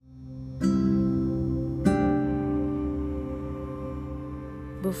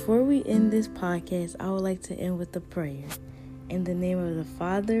Before we end this podcast, I would like to end with a prayer. In the name of the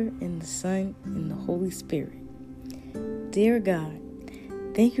Father, and the Son, and the Holy Spirit. Dear God,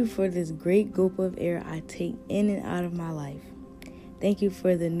 thank you for this great gulp of air I take in and out of my life. Thank you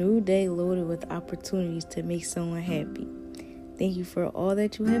for the new day loaded with opportunities to make someone happy. Thank you for all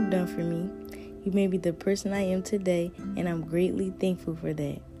that you have done for me. You made me the person I am today, and I'm greatly thankful for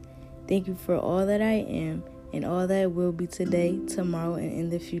that. Thank you for all that I am and all that I will be today, tomorrow, and in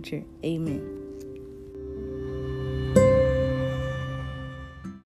the future. Amen.